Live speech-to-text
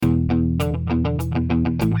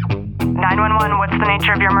What's the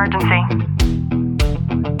nature of your emergency?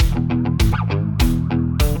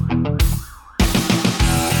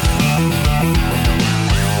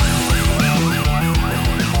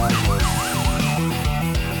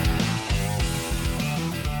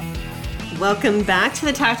 Welcome back to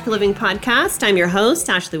the Tactical Living Podcast. I'm your host,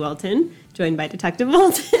 Ashley Welton, joined by Detective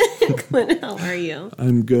Welton. Clint, how are you?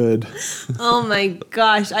 I'm good. Oh my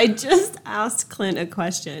gosh, I just asked Clint a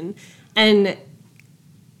question, and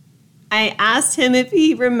I asked him if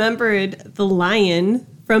he remembered the lion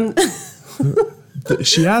from...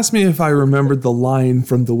 She asked me if I remembered the line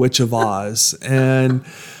from The Witch of Oz, and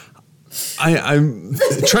I'm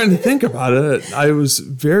trying to think about it. I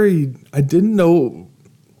didn't know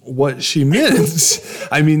what she meant.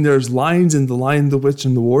 I mean, there's lines in The Lion, the Witch,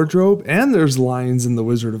 and the Wardrobe, and there's lines in The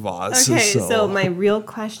Wizard of Oz. Okay, so my real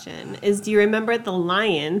question is, do you remember the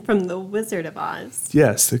lion from The Wizard of Oz?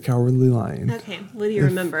 Yes, the Cowardly Lion. Okay, what do you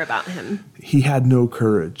remember about him? He had no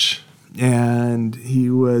courage, and he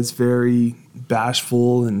was very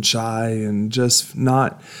bashful and shy and just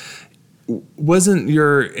wasn't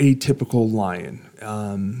your atypical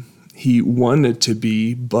lion. He wanted to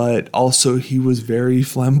be, but also he was very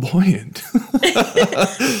flamboyant.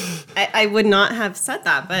 I would not have said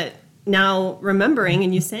that, but now remembering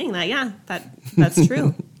and you saying that, yeah, that's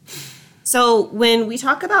true. So when we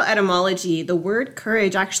talk about etymology, the word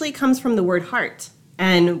courage actually comes from the word heart.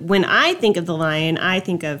 And when I think of the lion, I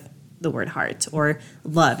think of the word heart, or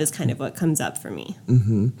love is kind of what comes up for me.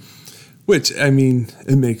 Mm-hmm. Which, I mean,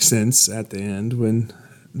 it makes sense at the end when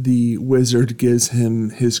the wizard gives him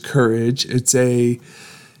his courage. That's a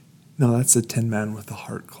 10 man with a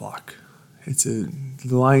heart clock. The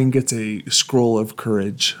lion gets a scroll of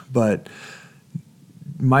courage, but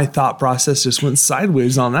my thought process just went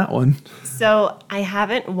sideways on that one. So I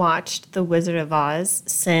haven't watched The Wizard of Oz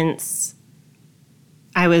since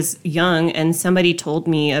I was young, and somebody told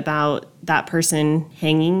me about that person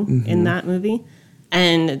hanging in that movie.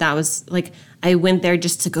 And that was like, I went there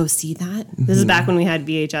just to go see that. This is back when we had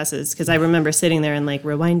VHSs, because I remember sitting there and like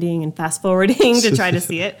rewinding and fast forwarding to try to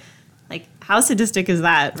see it. Like, how sadistic is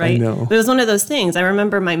that, right? I know. But it was one of those things. I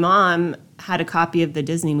remember my mom had a copy of the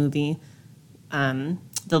Disney movie, The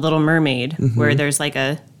Little Mermaid, where there's like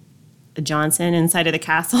a Johnson inside of the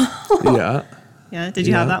castle. Yeah. Yeah. Did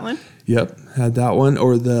you have that one? Yep, had that one.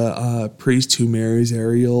 Or the priest who marries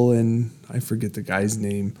Ariel, and I forget the guy's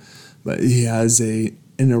name, but he has an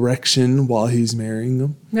erection while he's marrying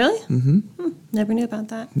them. Really? Mm-hmm. Never knew about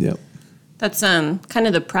that. Yep. That's kind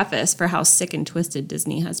of the preface for how sick and twisted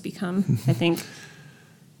Disney has become, I think.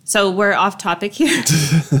 So we're off topic here.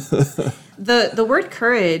 The word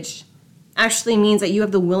courage actually means that you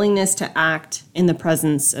have the willingness to act in the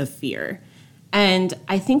presence of fear. And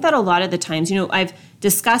I think that a lot of the times, I've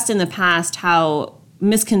discussed in the past how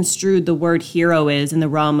misconstrued the word hero is in the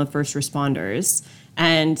realm of first responders,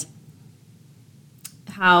 and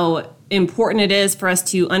how important it is for us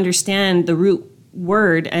to understand the root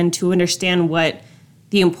word and to understand what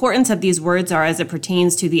the importance of these words are as it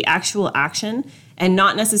pertains to the actual action and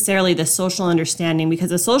not necessarily the social understanding,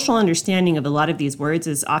 because the social understanding of a lot of these words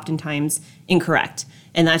is oftentimes incorrect.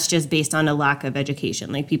 And that's just based on a lack of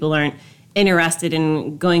education. Like, people aren't interested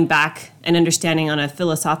in going back and understanding on a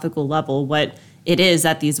philosophical level what it is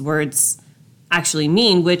that these words actually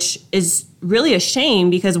mean, which is really a shame,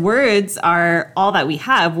 because words are all that we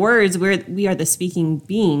have. Words, we are the speaking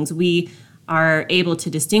beings. We are able to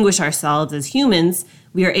distinguish ourselves as humans.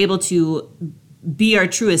 We are able to be our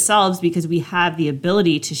truest selves because we have the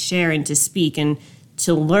ability to share and to speak and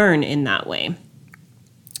to learn in that way.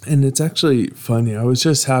 And it's actually funny. I was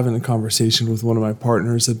just having a conversation with one of my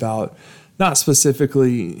partners about not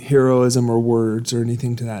specifically heroism or words or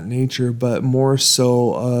anything to that nature, but more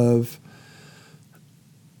so of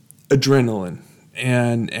adrenaline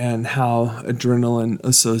and how adrenaline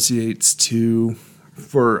associates to,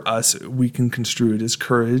 for us, we can construe it as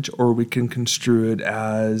courage, or we can construe it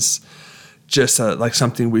as just like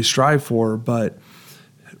something we strive for. But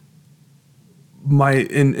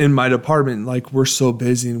in my department, like, we're so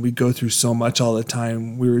busy and we go through so much all the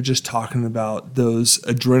time. We were just talking about those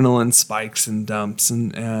adrenaline spikes and dumps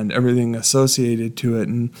and everything associated to it,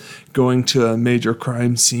 and going to a major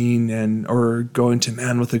crime scene or going to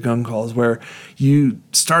Man with a Gun calls, where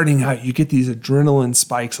starting out, you get these adrenaline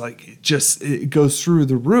spikes, like it goes through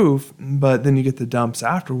the roof, but then you get the dumps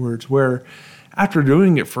afterwards, where after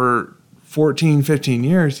doing it for 14, 15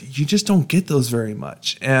 years, you just don't get those very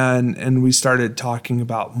much. And we started talking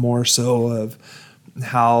about more so of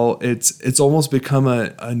how it's almost become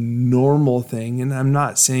a normal thing. And I'm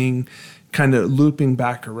not saying, kind of looping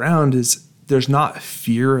back around, is there's not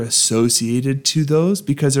fear associated to those,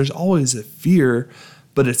 because there's always a fear,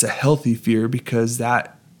 but it's a healthy fear because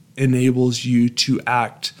that enables you to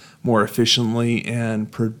act more efficiently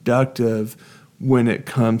and productive when it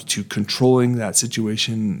comes to controlling that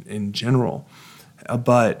situation in general.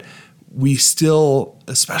 But we still,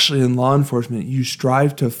 especially in law enforcement, you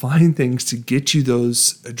strive to find things to get you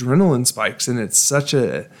those adrenaline spikes, and it's such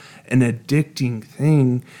an addicting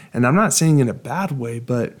thing. And I'm not saying in a bad way,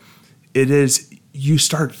 but it is, you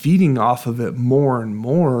start feeding off of it more and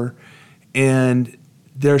more, and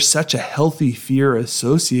there's such a healthy fear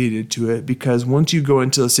associated to it, because once you go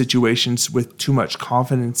into those situations with too much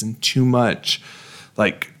confidence and too much,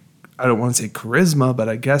 like, I don't want to say charisma, but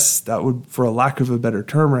I guess that would, for a lack of a better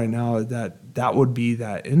term right now, that would be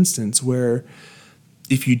that instance where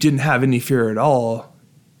if you didn't have any fear at all,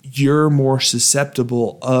 you're more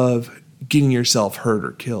susceptible of getting yourself hurt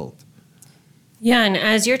or killed. Yeah, and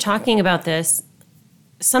as you're talking about this,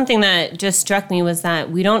 something that just struck me was that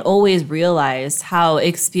we don't always realize how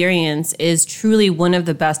experience is truly one of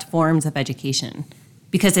the best forms of education,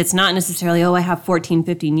 because it's not necessarily, I have 14,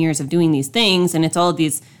 15 years of doing these things, and it's all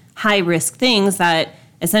these high-risk things that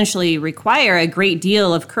essentially require a great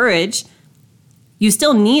deal of courage. You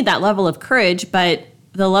still need that level of courage, but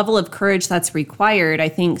the level of courage that's required, I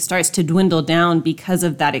think, starts to dwindle down because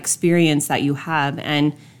of that experience that you have.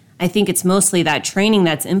 And I think it's mostly that training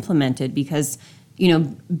that's implemented, because,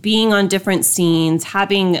 being on different scenes,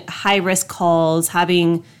 having high-risk calls,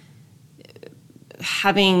 having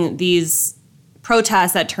these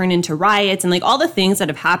protests that turn into riots, and like all the things that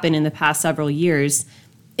have happened in the past several years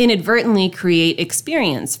inadvertently create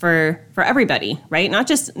experience for everybody, right? Not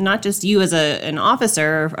just you as an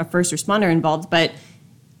officer or a first responder involved, but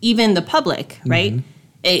even the public, right?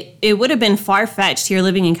 Mm-hmm. It would have been far-fetched here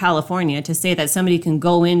living in California to say that somebody can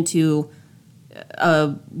go into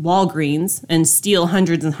Walgreens and steal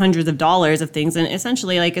hundreds and hundreds of dollars of things, and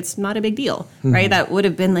essentially, like, it's not a big deal, mm-hmm. right? That would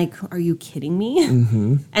have been like, are you kidding me?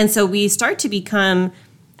 Mm-hmm. And so we start to become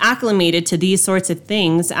acclimated to these sorts of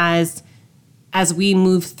things as we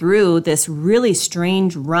move through this really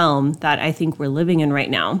strange realm that I think we're living in right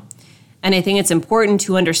now. And I think it's important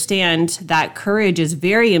to understand that courage is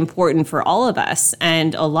very important for all of us.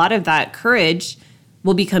 And a lot of that courage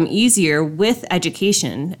will become easier with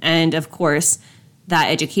education. And of course, that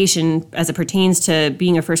education, as it pertains to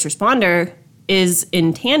being a first responder, is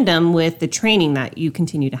in tandem with the training that you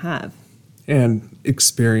continue to have. And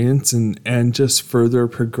experience and just further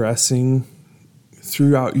progressing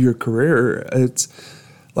throughout your career. It's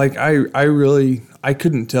like, I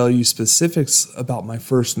couldn't tell you specifics about my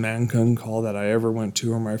first man-gun call that I ever went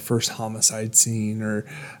to, or my first homicide scene, or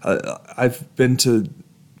I've been to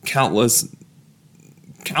countless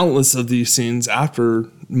of these scenes after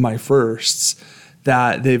my firsts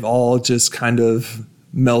that they've all just kind of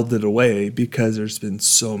melded away because there's been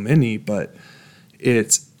so many. But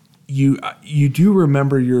it's, you do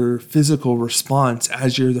remember your physical response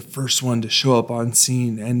as you're the first one to show up on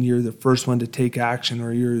scene, and you're the first one to take action,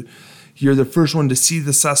 or you're the first one to see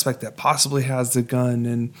the suspect that possibly has the gun,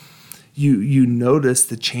 and you notice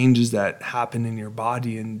the changes that happen in your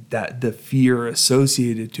body and that the fear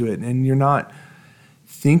associated to it, and you're not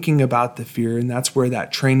thinking about the fear. And that's where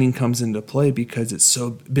that training comes into play, because it's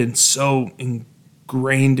been so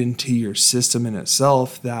ingrained into your system in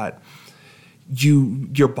itself that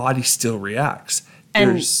your body still reacts.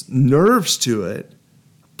 And there's nerves to it,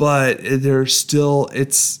 but there's still,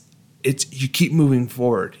 it's you keep moving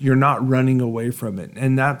forward. You're not running away from it.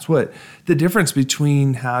 And that's what the difference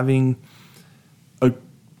between having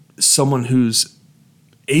someone who's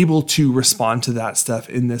able to respond to that stuff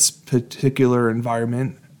in this particular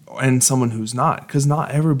environment and someone who's not, because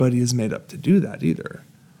not everybody is made up to do that either.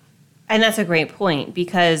 And that's a great point,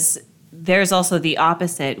 because there's also the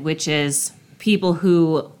opposite, which is people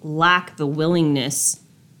who lack the willingness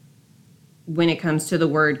when it comes to the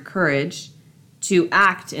word courage to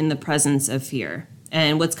act in the presence of fear.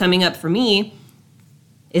 And what's coming up for me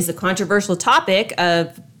is the controversial topic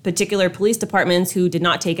of particular police departments who did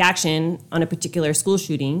not take action on a particular school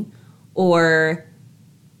shooting, or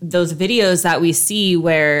those videos that we see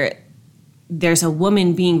where there's a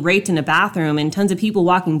woman being raped in a bathroom and tons of people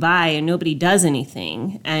walking by and nobody does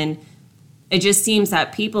anything. And it just seems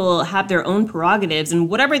that people have their own prerogatives, and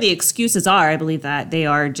whatever the excuses are, I believe that they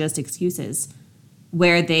are just excuses,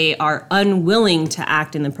 where they are unwilling to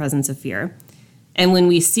act in the presence of fear. And when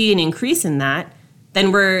we see an increase in that,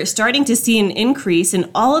 then we're starting to see an increase in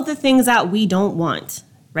all of the things that we don't want,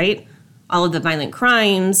 right? All of the violent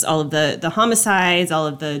crimes, all of the homicides, all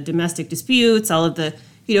of the domestic disputes, all of the,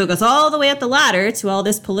 it goes all the way up the ladder to all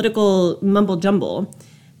this political mumble jumble.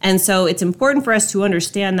 And so it's important for us to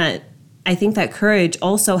understand that I think that courage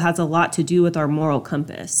also has a lot to do with our moral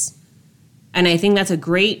compass. And I think that's a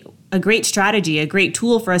great strategy, a great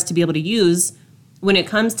tool for us to be able to use when it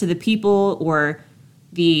comes to the people or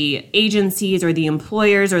the agencies or the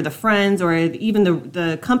employers or the friends or even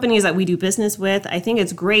the companies that we do business with. I think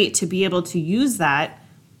it's great to be able to use that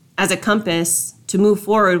as a compass to move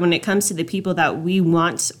forward when it comes to the people that we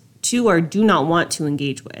want to or do not want to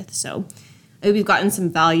engage with. So I hope you've gotten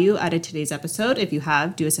some value out of today's episode. If you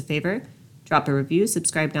have, do us a favor, drop a review,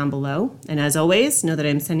 subscribe down below. And as always, know that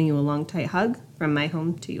I'm sending you a long, tight hug from my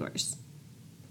home to yours.